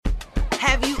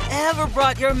Have you ever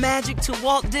brought your magic to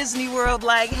Walt Disney World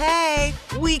like, hey,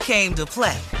 we came to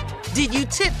play? Did you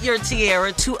tip your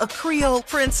tiara to a Creole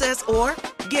princess or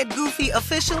get goofy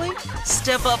officially?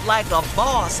 Step up like a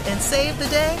boss and save the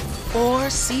day? Or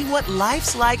see what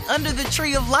life's like under the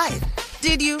tree of life?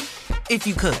 Did you? If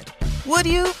you could. Would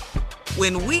you?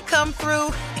 When we come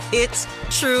through, it's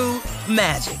true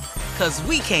magic. 'Cause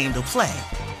we came to play.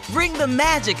 Bring the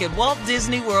magic at Walt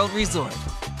Disney World Resort.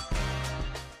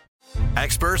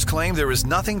 Experts claim there is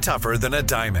nothing tougher than a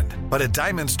diamond. But at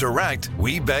Diamonds Direct,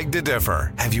 we beg to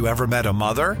differ. Have you ever met a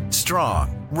mother?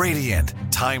 Strong, radiant,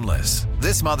 timeless.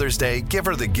 This Mother's Day, give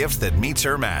her the gift that meets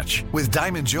her match. With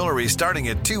diamond jewelry starting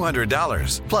at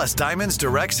 $200. Plus Diamonds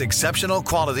Direct's exceptional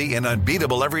quality and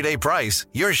unbeatable everyday price,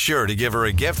 you're sure to give her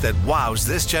a gift that wows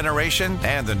this generation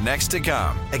and the next to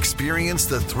come. Experience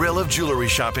the thrill of jewelry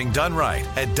shopping done right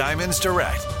at Diamonds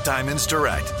Direct. Diamonds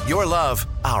Direct. Your love,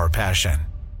 our passion.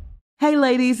 Hey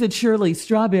ladies, it's Shirley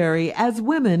Strawberry. As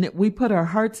women, we put our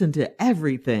hearts into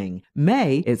everything.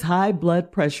 May is High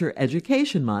Blood Pressure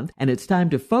Education Month, and it's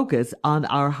time to focus on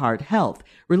our heart health.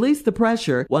 Release the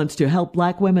Pressure wants to help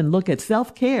Black women look at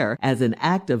self-care as an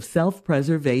act of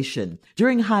self-preservation.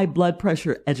 During High Blood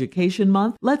Pressure Education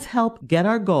Month, let's help get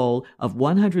our goal of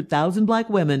 100,000 Black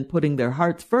women putting their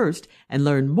hearts first and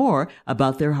learn more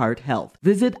about their heart health.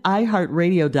 Visit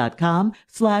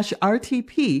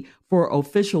iHeartRadio.com/RTP for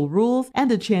official rules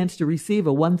and a chance to receive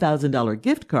a $1,000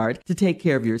 gift card to take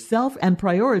care of yourself and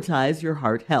prioritize your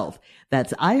heart health.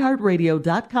 That's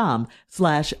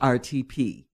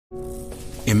iHeartRadio.com/RTP.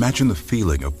 Imagine the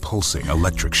feeling of pulsing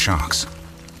electric shocks.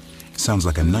 Sounds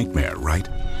like a nightmare, right?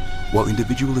 While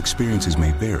individual experiences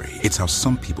may vary, it's how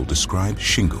some people describe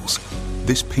shingles.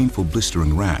 This painful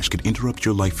blistering rash could interrupt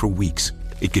your life for weeks.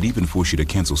 It could even force you to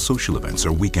cancel social events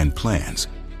or weekend plans.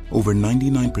 Over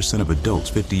 99% of adults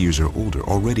 50 years or older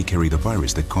already carry the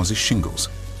virus that causes shingles.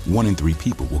 1 in 3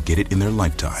 people will get it in their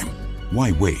lifetime.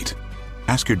 Why wait?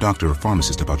 Ask your doctor or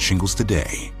pharmacist about shingles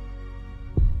today.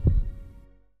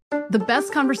 The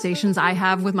best conversations I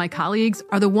have with my colleagues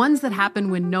are the ones that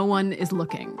happen when no one is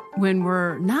looking, when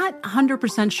we're not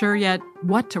 100% sure yet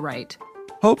what to write.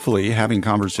 Hopefully, having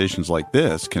conversations like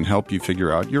this can help you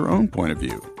figure out your own point of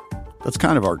view. That's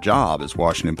kind of our job as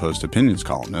Washington Post opinions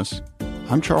columnists.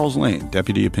 I'm Charles Lane,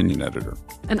 Deputy Opinion Editor.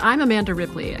 And I'm Amanda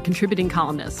Ripley, a contributing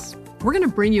columnist. We're going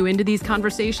to bring you into these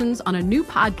conversations on a new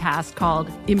podcast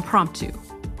called Impromptu.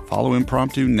 Follow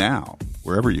Impromptu now,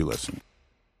 wherever you listen.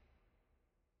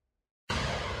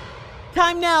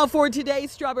 Time now for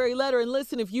today's Strawberry Letter. And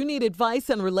listen, if you need advice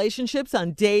on relationships,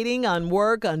 on dating, on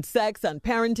work, on sex, on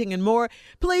parenting, and more,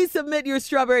 please submit your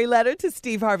Strawberry Letter to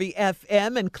Steve Harvey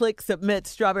FM and click Submit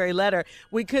Strawberry Letter.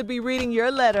 We could be reading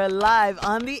your letter live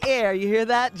on the air. You hear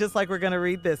that? Just like we're going to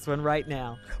read this one right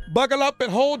now. Buckle up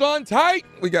and hold on tight.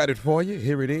 We got it for you.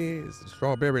 Here it is, the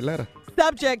Strawberry Letter.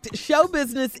 Subject, show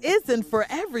business isn't for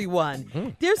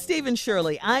everyone. Dear Steve and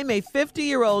Shirley, I'm a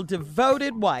 50-year-old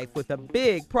devoted wife with a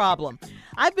big problem.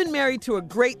 I've been married to a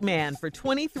great man for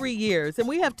 23 years, and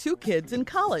we have 2 kids in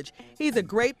college. He's a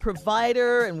great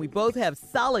provider, and we both have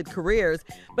solid careers,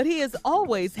 but he has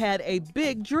always had a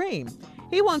big dream.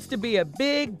 He wants to be a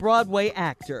big Broadway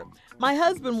actor. My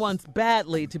husband wants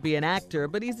badly to be an actor,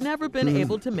 but he's never been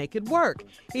able to make it work.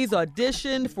 He's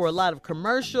auditioned for a lot of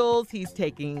commercials. He's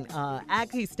taken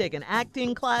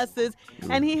acting classes,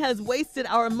 and he has wasted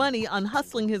our money on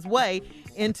hustling his way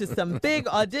into some big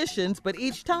auditions, but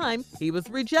each time he was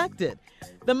rejected.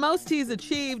 The most he's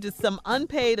achieved is some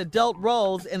unpaid adult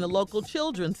roles in a local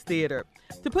children's theater.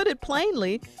 To put it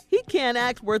plainly, he can't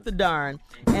act worth a darn,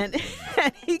 and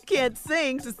he can't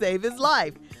sing to save his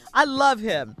life. I love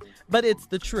him, but it's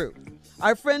the truth.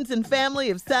 Our friends and family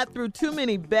have sat through too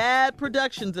many bad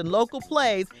productions and local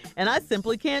plays, and I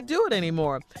simply can't do it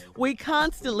anymore. We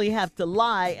constantly have to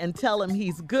lie and tell him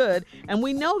he's good, and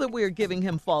we know that we are giving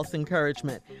him false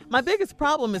encouragement. My biggest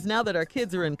problem is now that our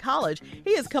kids are in college,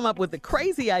 he has come up with the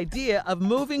crazy idea of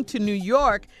moving to New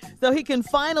York so he can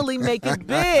finally make it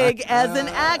big as an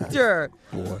actor.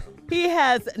 Boy. He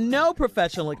has no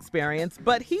professional experience,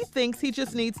 but he thinks he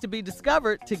just needs to be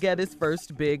discovered to get his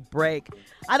first big break.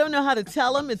 I don't know how to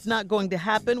tell him it's not going to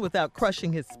happen without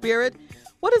crushing his spirit.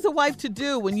 What is a wife to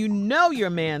do when you know your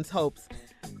man's hopes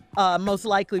most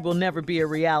likely will never be a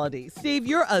reality? Steve,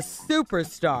 you're a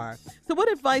superstar. So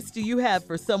what advice do you have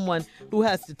for someone who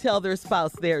has to tell their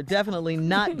spouse they're definitely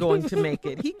not going to make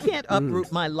it? He can't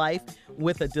uproot my life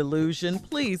with a delusion.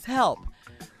 Please help.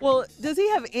 Well, does he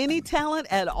have any talent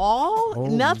at all?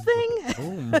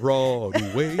 Nothing?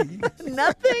 Broadway.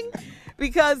 Nothing?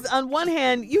 Because on one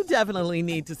hand, you definitely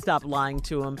need to stop lying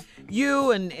to him.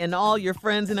 you and all your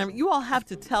friends and everything, you all have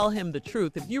to tell him the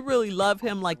truth. If you really love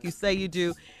him like you say you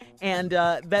do, and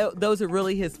those are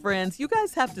really his friends, you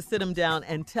guys have to sit him down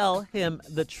and tell him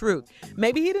the truth.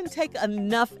 Maybe he didn't take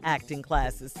enough acting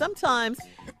classes. Sometimes,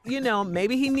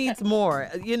 maybe he needs more.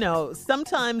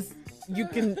 Sometimes you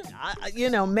can,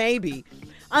 maybe.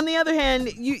 On the other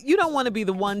hand, you don't want to be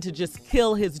the one to just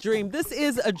kill his dream. This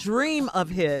is a dream of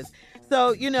his.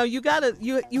 So, you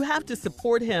have to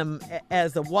support him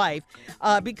as a wife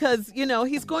because,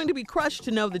 he's going to be crushed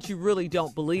to know that you really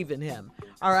don't believe in him.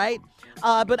 All right.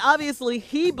 But obviously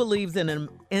he believes in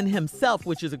himself,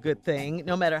 which is a good thing,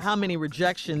 no matter how many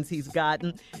rejections he's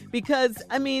gotten. Because,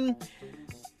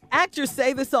 actors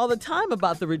say this all the time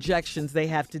about the rejections they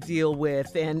have to deal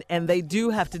with, and they do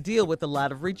have to deal with a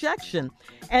lot of rejection.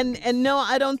 And no,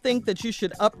 I don't think that you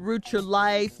should uproot your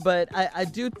life, but I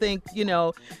do think,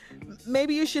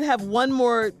 maybe you should have one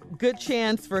more good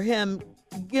chance for him,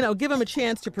 give him a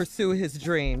chance to pursue his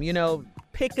dream,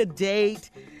 pick a date,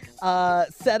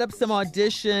 set up some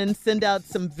auditions, send out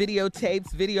some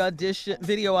videotapes, video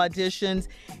auditions.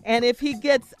 And if he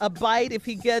gets a bite, if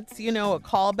he gets, a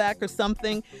callback or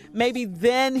something, maybe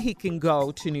then he can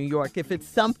go to New York if it's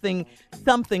something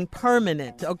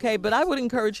permanent, okay? But I would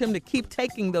encourage him to keep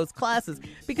taking those classes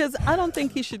because I don't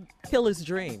think he should kill his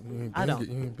dream. I don't.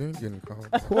 You ain't been getting called.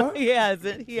 What? He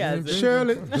hasn't.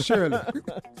 Shirley.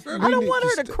 I don't want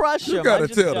her to crush him. You got to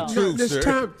tell the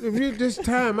truth, This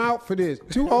time out for this.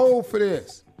 Too old for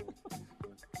this.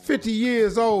 50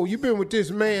 years old. You've been with this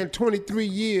man 23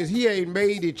 years. He ain't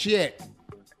made it yet.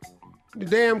 The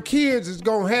damn kids is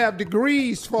going to have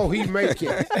degrees before he make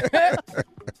it.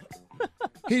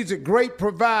 He's a great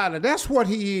provider. That's what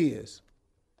he is.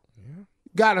 Yeah.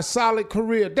 Got a solid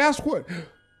career. That's what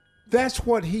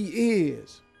he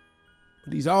is.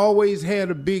 But he's always had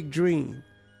a big dream.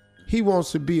 He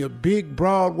wants to be a big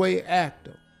Broadway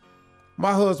actor.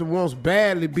 My husband wants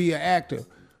badly to be an actor,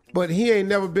 but he ain't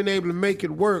never been able to make it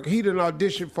work. He done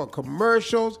auditioned for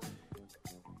commercials.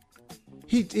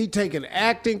 He taking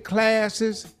acting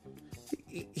classes.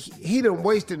 He done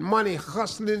wasted money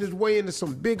hustling his way into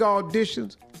some big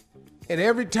auditions. And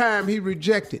every time he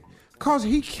rejected, because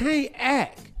he can't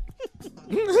act.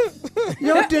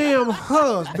 Your damn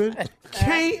husband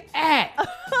can't act.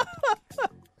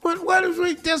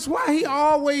 That's why he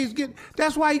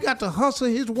that's why he got to hustle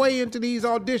his way into these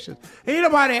auditions. Ain't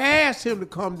nobody asked him to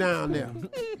come down there.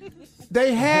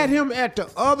 They had him at the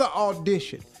other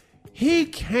audition. He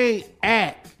can't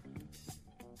act.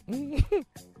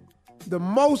 The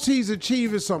most he's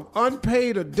achieved is some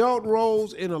unpaid adult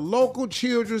roles in a local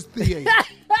children's theater.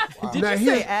 Wow. Now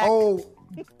his old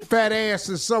fat ass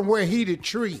is somewhere he the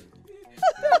tree.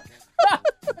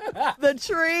 The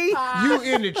tree? You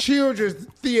in the children's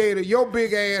theater, your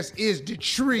big ass is the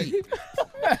tree.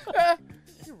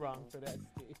 You're wrong for that,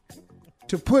 Steve.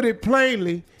 To put it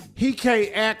plainly, he can't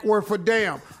act worth a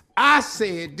damn. I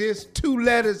said this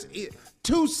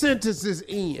 2 sentences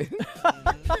in.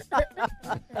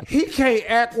 He can't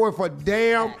act worth a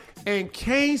damn and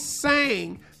can't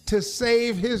sing to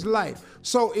save his life.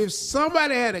 So if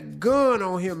somebody had a gun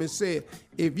on him and said,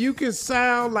 if you can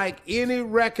sound like any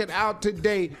record out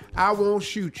today, I won't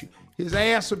shoot you, his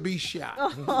ass will be shot.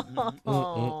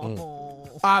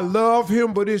 I love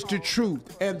him, but it's the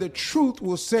truth. And the truth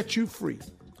will set you free.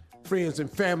 Friends and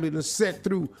family done sat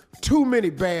through too many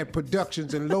bad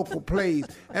productions and local plays,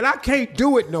 and I can't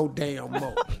do it no damn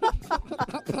more.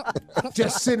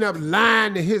 Just sitting up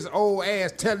lying to his old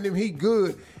ass, telling him he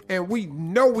good, and we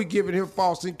know we giving him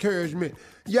false encouragement.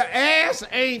 Your ass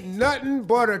ain't nothing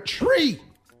but a tree.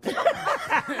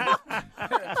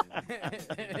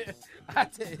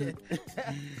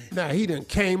 Now he done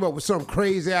came up with some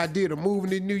crazy idea of moving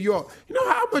to New York. You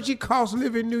know how much it costs to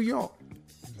live in New York?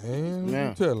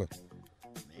 Man, tell him.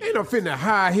 Ain't no finna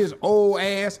hire his old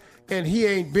ass and he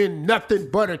ain't been nothing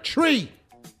but a tree.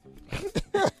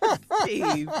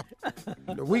 Steve.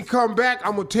 When we come back,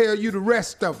 I'm gonna tell you the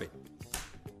rest of it.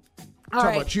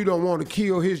 Talking about you don't want to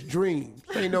kill his dreams.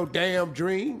 Ain't no damn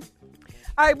dream.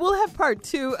 All right, we'll have part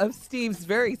 2 of Steve's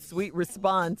very sweet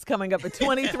response coming up at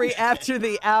 23 after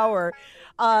the hour.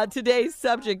 Today's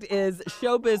subject is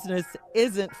show business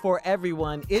isn't for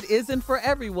everyone. It isn't for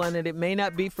everyone, and it may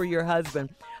not be for your husband.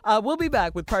 We'll be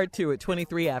back with part 2 at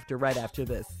 23 after, right after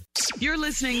this. You're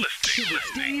listening to the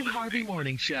Steve Harvey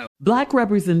Morning Show. Black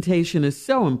representation is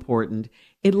so important.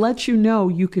 It lets you know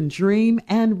you can dream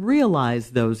and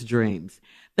realize those dreams.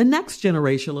 The next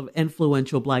generation of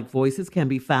influential Black voices can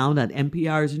be found on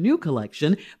NPR's new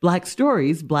collection, Black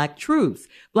Stories, Black Truths.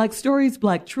 Black Stories,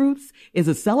 Black Truths is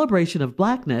a celebration of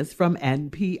Blackness from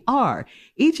NPR.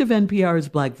 Each of NPR's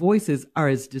Black voices are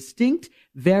as distinct,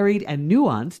 varied, and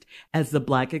nuanced as the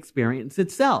Black experience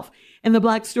itself. In the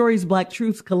Black Stories, Black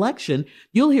Truths collection,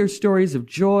 you'll hear stories of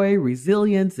joy,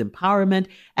 resilience, empowerment,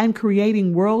 and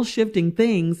creating world-shifting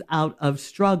things out of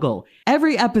struggle.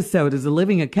 Every episode is a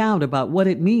living account about what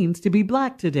it means to be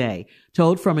Black today,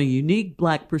 told from a unique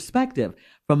Black perspective.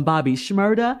 From Bobby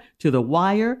Shmurda to The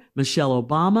Wire, Michelle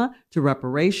Obama to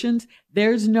reparations,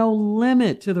 there's no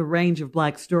limit to the range of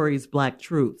Black Stories, Black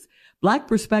Truths. Black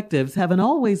perspectives haven't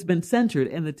always been centered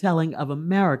in the telling of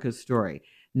America's story.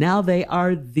 Now they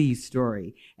are the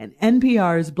story. In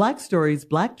NPR's Black Stories,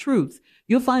 Black Truths,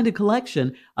 you'll find a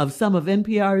collection of some of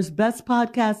NPR's best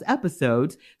podcast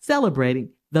episodes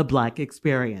celebrating the Black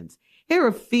experience. Hear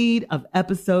a feed of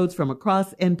episodes from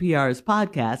across NPR's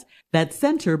podcasts that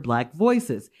center Black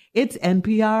voices. It's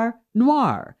NPR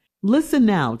Noir. Listen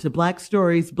now to Black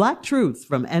Stories, Black Truths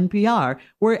from NPR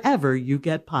wherever you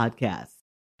get podcasts.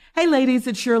 Hey ladies,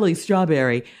 it's Shirley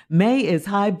Strawberry. May is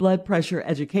High Blood Pressure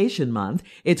Education Month.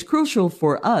 It's crucial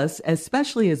for us,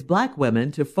 especially as Black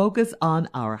women, to focus on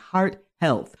our heart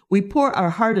health. We pour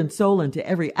our heart and soul into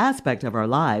every aspect of our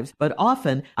lives, but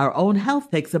often our own health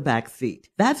takes a back seat.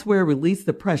 That's where Release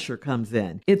the Pressure comes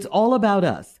in. It's all about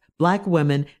us. Black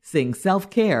women seeing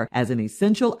self-care as an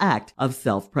essential act of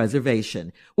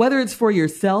self-preservation. Whether it's for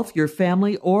yourself, your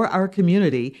family, or our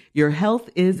community, your health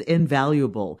is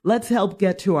invaluable. Let's help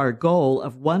get to our goal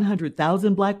of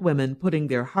 100,000 Black women putting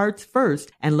their hearts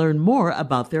first and learn more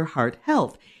about their heart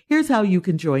health. Here's how you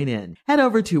can join in. Head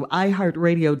over to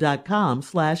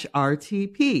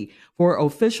iHeartRadio.com/RTP for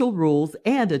official rules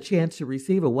and a chance to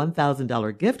receive a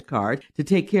 $1,000 gift card to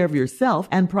take care of yourself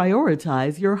and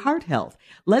prioritize your heart health.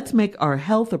 Let's make our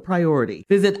health a priority.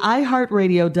 Visit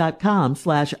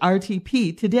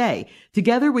iHeartRadio.com/RTP today.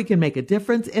 Together we can make a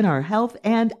difference in our health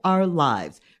and our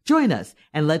lives. Join us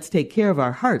and let's take care of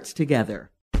our hearts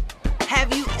together.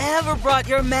 Have you ever brought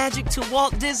your magic to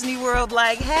Walt Disney World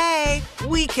like, hey,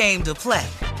 we came to play?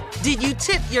 Did you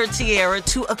tip your tiara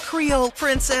to a Creole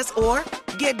princess or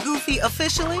get goofy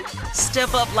officially?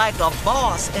 Step up like a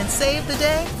boss and save the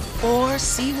day? Or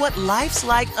see what life's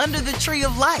like under the tree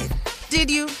of life?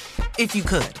 Did you? If you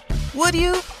could. Would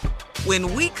you?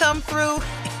 When we come through,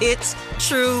 it's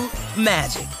true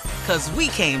magic. 'Cause we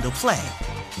came to play.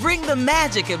 Bring the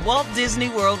magic at Walt Disney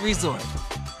World Resort.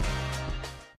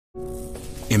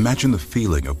 Imagine the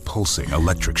feeling of pulsing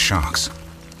electric shocks.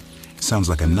 Sounds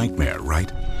like a nightmare,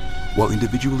 right? While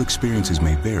individual experiences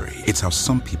may vary, it's how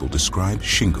some people describe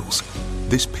shingles.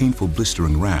 This painful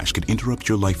blistering rash could interrupt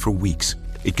your life for weeks.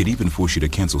 It could even force you to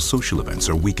cancel social events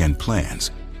or weekend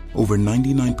plans. Over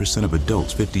 99% of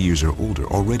adults 50 years or older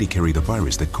already carry the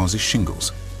virus that causes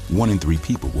shingles. 1 in 3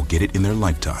 people will get it in their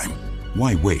lifetime.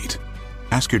 Why wait?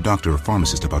 Ask your doctor or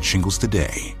pharmacist about shingles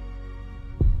today.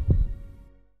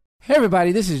 Hey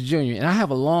everybody, this is Junior, and I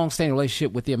have a long-standing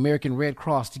relationship with the American Red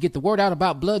Cross to get the word out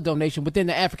about blood donation within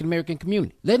the African American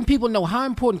community, letting people know how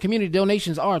important community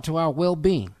donations are to our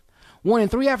well-being. 1 in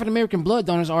 3 African American blood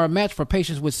donors are a match for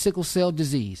patients with sickle cell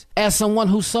disease. As someone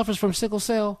who suffers from sickle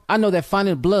cell, I know that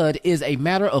finding blood is a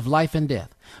matter of life and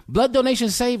death. Blood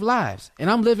donations save lives, and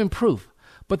I'm living proof.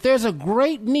 But there's a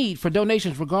great need for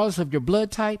donations regardless of your blood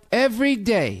type. Every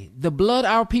day, the blood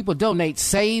our people donate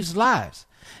saves lives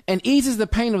and eases the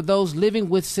pain of those living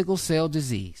with sickle cell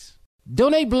disease.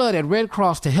 Donate blood at Red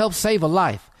Cross to help save a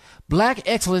life. Black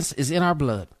excellence is in our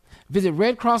blood. Visit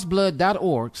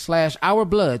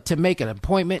redcrossblood.org/ourblood to make an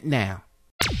appointment now.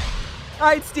 All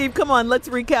right, Steve, come on. Let's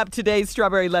recap today's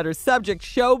Strawberry Letter subject.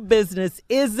 Show business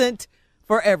isn't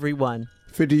for everyone.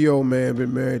 50-year-old man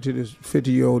been married to this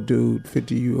 50-year-old dude,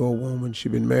 50-year-old woman. She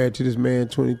been married to this man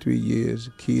 23 years.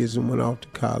 Kids and went off to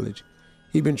college.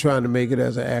 He been trying to make it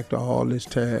as an actor all this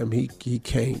time. He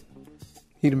can't.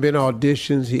 He done been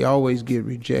auditions. He always get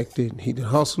rejected. He done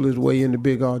hustle his way into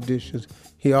big auditions.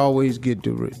 He always get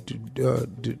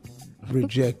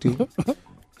rejected.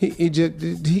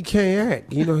 He can't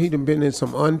act. You know, he done been in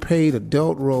some unpaid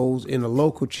adult roles in a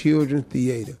local children's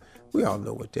theater. We all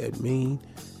know what that means.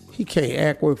 He can't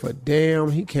act worth a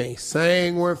damn. He can't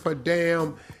sing worth a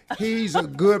damn. He's a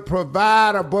good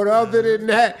provider, but other than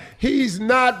that, he's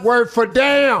not worth a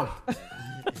damn.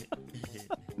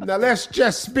 Now let's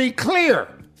just be clear.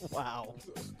 Wow.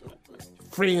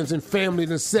 Friends and family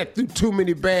done sat through too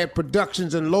many bad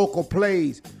productions and local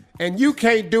plays, and you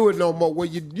can't do it no more. Well,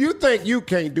 you think you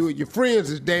can't do it. Your friends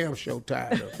is damn sure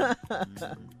tired of it.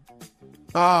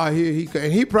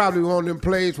 He probably one of them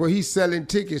plays where he's selling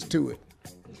tickets to it.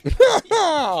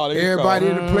 Everybody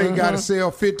in the play got to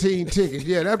sell 15 tickets.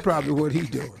 Yeah, that's probably what he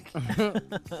doing.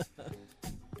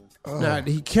 Now,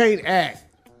 he can't act.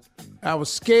 I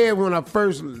was scared when I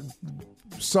first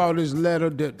saw this letter,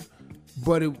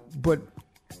 but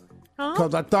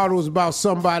because I thought it was about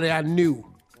somebody I knew.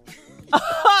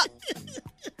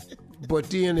 But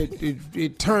then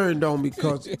it turned on me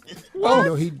because he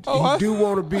do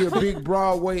want to be a big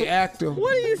Broadway actor.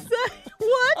 What do you say?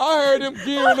 What? I heard him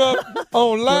gearing up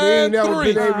on line 3. But he ain't never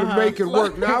been able to make it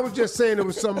work. Now, I was just saying it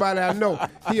was somebody I know.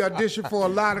 He auditioned for a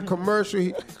lot of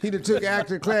commercials. He done took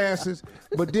acting classes,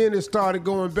 but then it started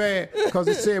going bad because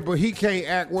it said, but he can't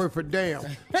act worth a damn.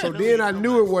 So then I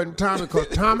knew it wasn't Tommy because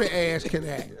Tommy ass can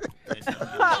act.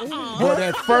 But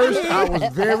at first, I was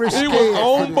very scared. He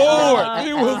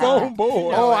was on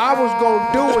board. Oh, I was going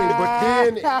to do it, but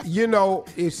then,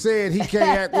 it said he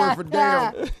can't act worth a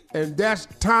damn. And that's,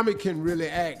 Tommy can really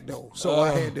act, though. So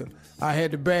I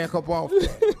had to back up off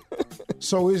that.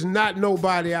 So it's not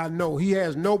nobody I know. He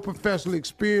has no professional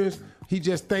experience. He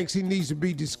just thinks he needs to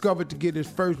be discovered to get his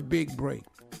first big break.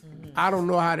 I don't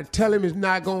know how to tell him it's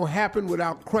not going to happen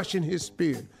without crushing his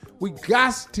spirit. We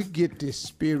got to get this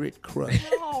spirit crushed.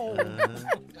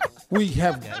 We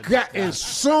have got, and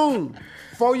soon,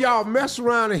 before y'all mess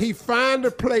around and he find a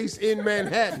place in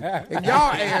Manhattan, and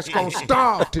y'all ass gonna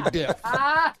starve to death.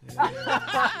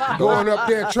 Going up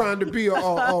there trying to be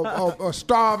a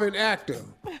starving actor.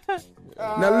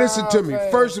 Now listen to me.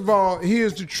 First of all,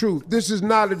 here's the truth. This is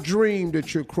not a dream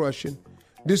that you're crushing.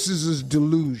 This is his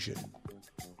delusion.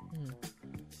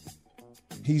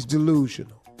 He's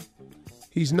delusional.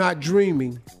 He's not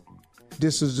dreaming.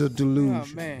 This is a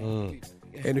delusion. Oh, man.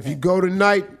 And if you go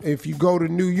to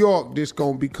New York, this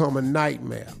gonna become a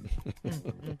nightmare.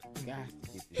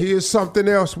 Here's something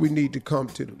else we need to come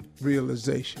to the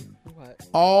realization. What?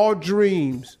 All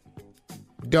dreams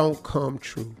don't come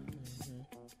true.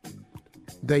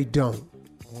 They don't.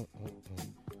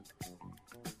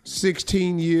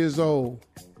 16 years old,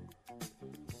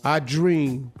 I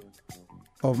dreamed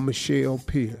of Michelle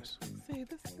Pierce. You're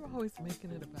always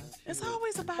making it about you. It's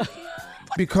always about you.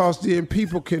 Because then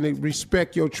people can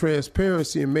respect your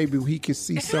transparency and maybe he can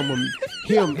see some of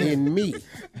him in me.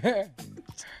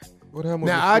 What happened?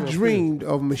 Now, I dreamed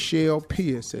of Michelle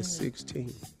Pierce at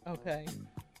 16. Okay.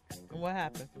 And what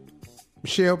happened?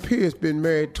 Michelle Pierce been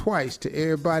married twice to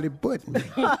everybody but me.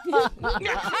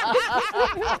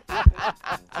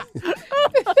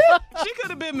 She could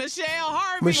have been Michelle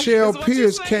Harvey. Michelle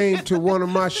Pierce came to one of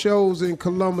my shows in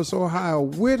Columbus, Ohio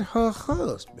with her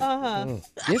husband.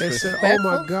 And said, oh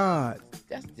my God,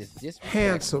 That's just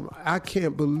handsome, I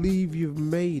can't believe you've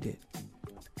made it.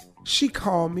 She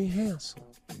called me handsome.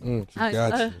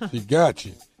 She got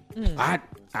you.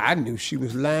 I knew she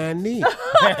was lying then.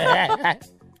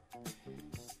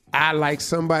 I, like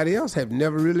somebody else, have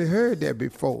never really heard that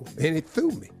before, and it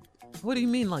threw me. What do you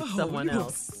mean, like someone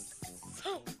else?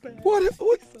 What?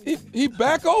 He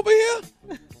back over here?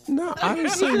 No, I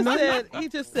didn't say nothing. He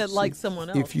just said like someone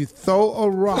else. If you throw a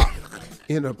rock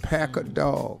in a pack of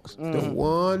dogs, the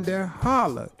one that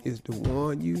holler is the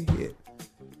one you hit.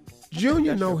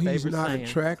 Junior know he's not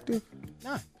attractive.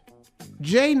 Nah.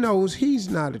 Jay knows he's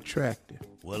not attractive.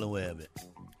 Well aware of it.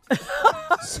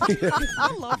 See that?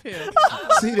 I love him.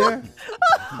 See that?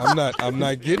 I'm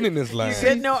not getting in this line. You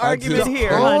get no argument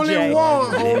here, The huh, only Jay?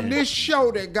 one on this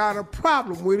show that got a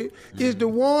problem with it is the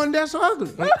one that's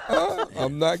ugly.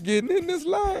 I'm not getting in this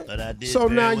line. But I did So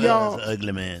very now well y'all- as an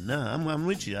ugly man. No, I'm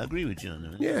with you. I agree with you on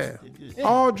that. Yeah.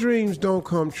 All dreams don't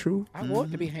come true. I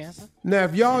want to be handsome. Now,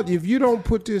 if you don't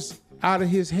put this out of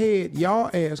his head, y'all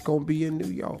ass gonna be in New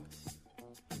York.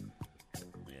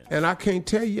 And I can't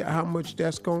tell you how much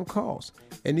that's gonna cost.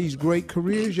 And these great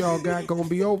careers y'all got gonna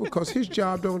be over because his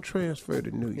job don't transfer to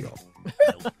New York.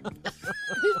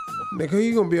 Nigga,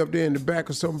 he gonna be up there in the back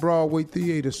of some Broadway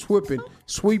theater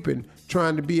sweeping,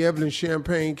 trying to be Evelyn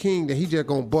Champagne King, that he just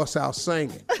gonna bust out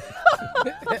singing.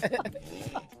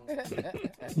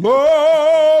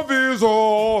 Love is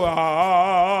all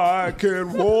I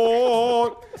can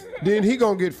want. Then he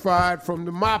gonna get fired from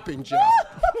the mopping job.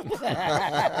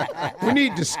 We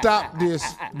need to stop this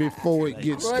before it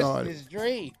gets started. His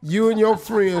dream. You and your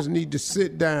friends need to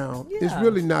sit down. It's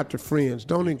really not the friends.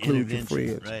 Don't include your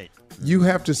Intervention, friends. right. You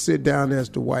have to sit down as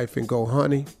the wife and go,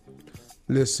 honey,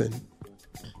 listen,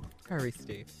 Hurry,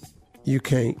 Steve. you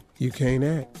can't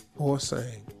act or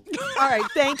sing. All right,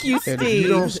 thank you, Steve. And if you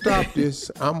don't stop this,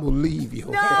 I'm going to leave you.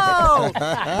 No!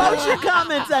 Post your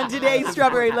comments on today's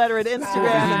Strawberry Letter at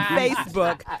Instagram and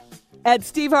Facebook. at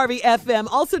Steve Harvey FM.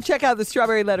 Also, check out the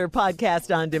Strawberry Letter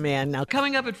podcast on demand. Now,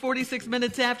 coming up at 46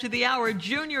 minutes after the hour,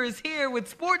 Junior is here with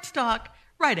Sports Talk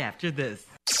right after this.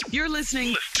 You're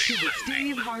listening to the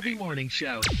Steve Harvey Morning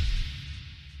Show.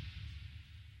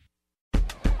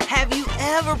 Have you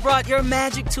ever brought your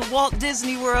magic to Walt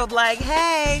Disney World like,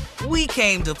 hey, we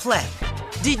came to play?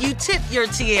 Did you tip your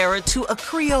tiara to a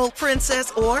Creole princess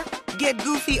or get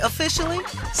goofy officially?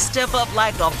 Step up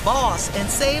like a boss and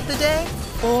save the day?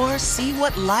 Or see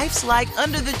what life's like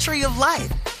under the tree of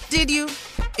life? Did you?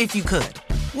 If you could.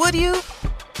 Would you?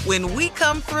 When we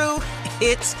come through,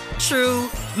 it's true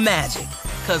magic.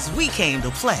 'Cause we came to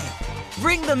play.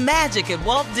 Bring the magic at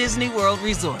Walt Disney World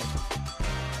Resort.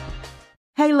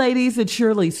 Hey ladies, it's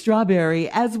Shirley Strawberry.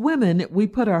 As women, we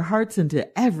put our hearts into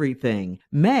everything.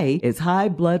 May is High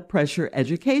Blood Pressure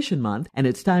Education Month, and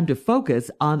it's time to focus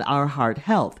on our heart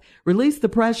health. Release the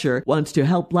Pressure wants to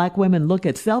help Black women look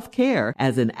at self-care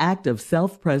as an act of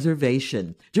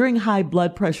self-preservation. During High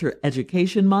Blood Pressure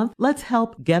Education Month, let's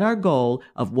help get our goal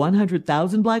of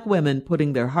 100,000 Black women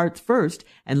putting their hearts first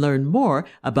and learn more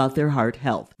about their heart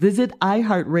health. Visit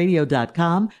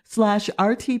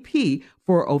iHeartRadio.com/RTP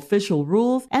for official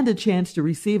rules and a chance to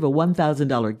receive a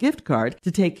 $1,000 gift card to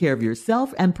take care of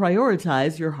yourself and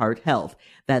prioritize your heart health.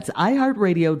 That's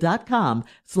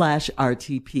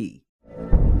iHeartRadio.com/RTP.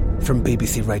 From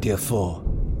BBC Radio 4,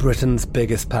 Britain's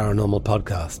biggest paranormal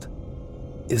podcast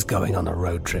is going on a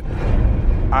road trip.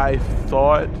 I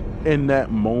thought in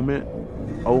that moment,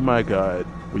 oh my God,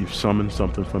 we've summoned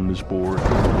something from this board.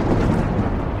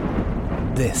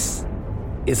 This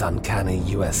is Uncanny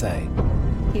USA.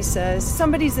 He says,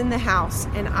 somebody's in the house,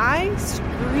 and I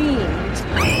screamed.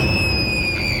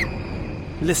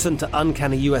 Listen to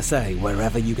Uncanny USA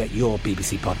wherever you get your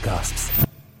BBC podcasts,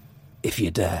 if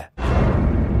you dare.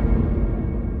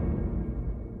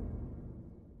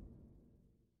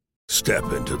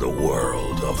 Step into the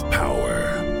world of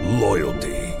power,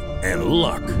 loyalty, and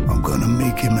luck. I'm gonna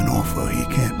make him an offer he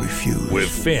can't refuse. With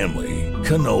family,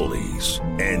 cannolis,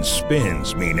 and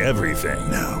spins mean everything.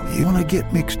 Now, you wanna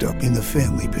get mixed up in the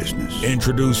family business.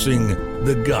 Introducing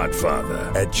The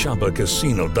Godfather at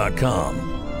ChumbaCasino.com.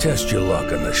 Test your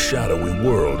luck in the shadowy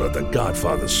world of The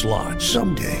Godfather slot.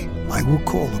 Someday, I will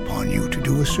call upon you to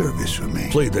do a service for me.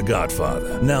 Play The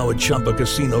Godfather, now at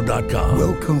ChumbaCasino.com.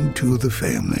 Welcome to the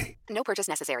family. No purchase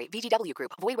necessary. VGW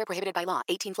Group. Void where prohibited by law.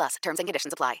 18+. Terms and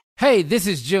conditions apply. Hey, this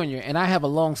is Junior, and I have a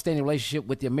long-standing relationship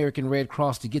with the American Red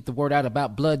Cross to get the word out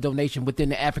about blood donation within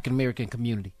the African-American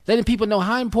community, letting people know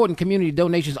how important community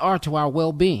donations are to our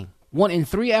well-being. 1 in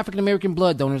 3 African-American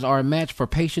blood donors are a match for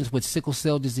patients with sickle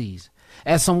cell disease.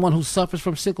 As someone who suffers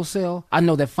from sickle cell, I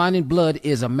know that finding blood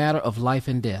is a matter of life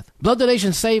and death. Blood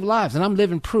donations save lives, and I'm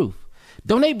living proof.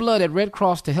 Donate blood at Red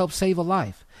Cross to help save a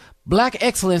life. Black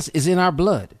excellence is in our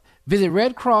blood. Visit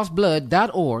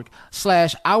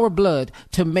redcrossblood.org/ourblood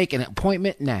to make an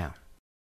appointment now.